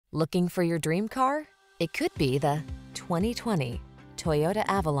Looking for your dream car? It could be the 2020 Toyota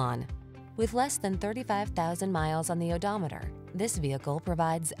Avalon. With less than 35,000 miles on the odometer, this vehicle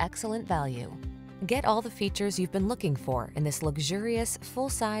provides excellent value. Get all the features you've been looking for in this luxurious,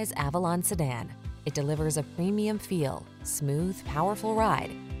 full-size Avalon sedan. It delivers a premium feel, smooth, powerful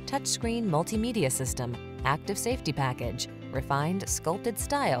ride, touchscreen multimedia system, active safety package, refined sculpted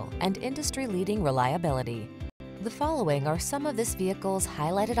style, and industry-leading reliability. The following are some of this vehicle's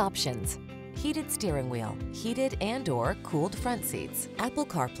highlighted options: heated steering wheel, heated and/or cooled front seats, Apple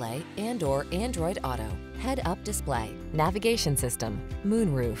CarPlay and/or Android Auto, head-up display, navigation system,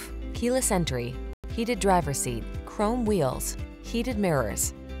 moonroof, keyless entry, heated driver's seat, chrome wheels, heated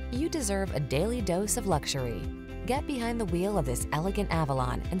mirrors. You deserve a daily dose of luxury. Get behind the wheel of this elegant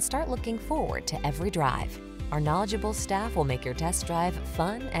Avalon and start looking forward to every drive. Our knowledgeable staff will make your test drive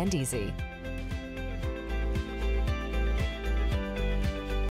fun and easy.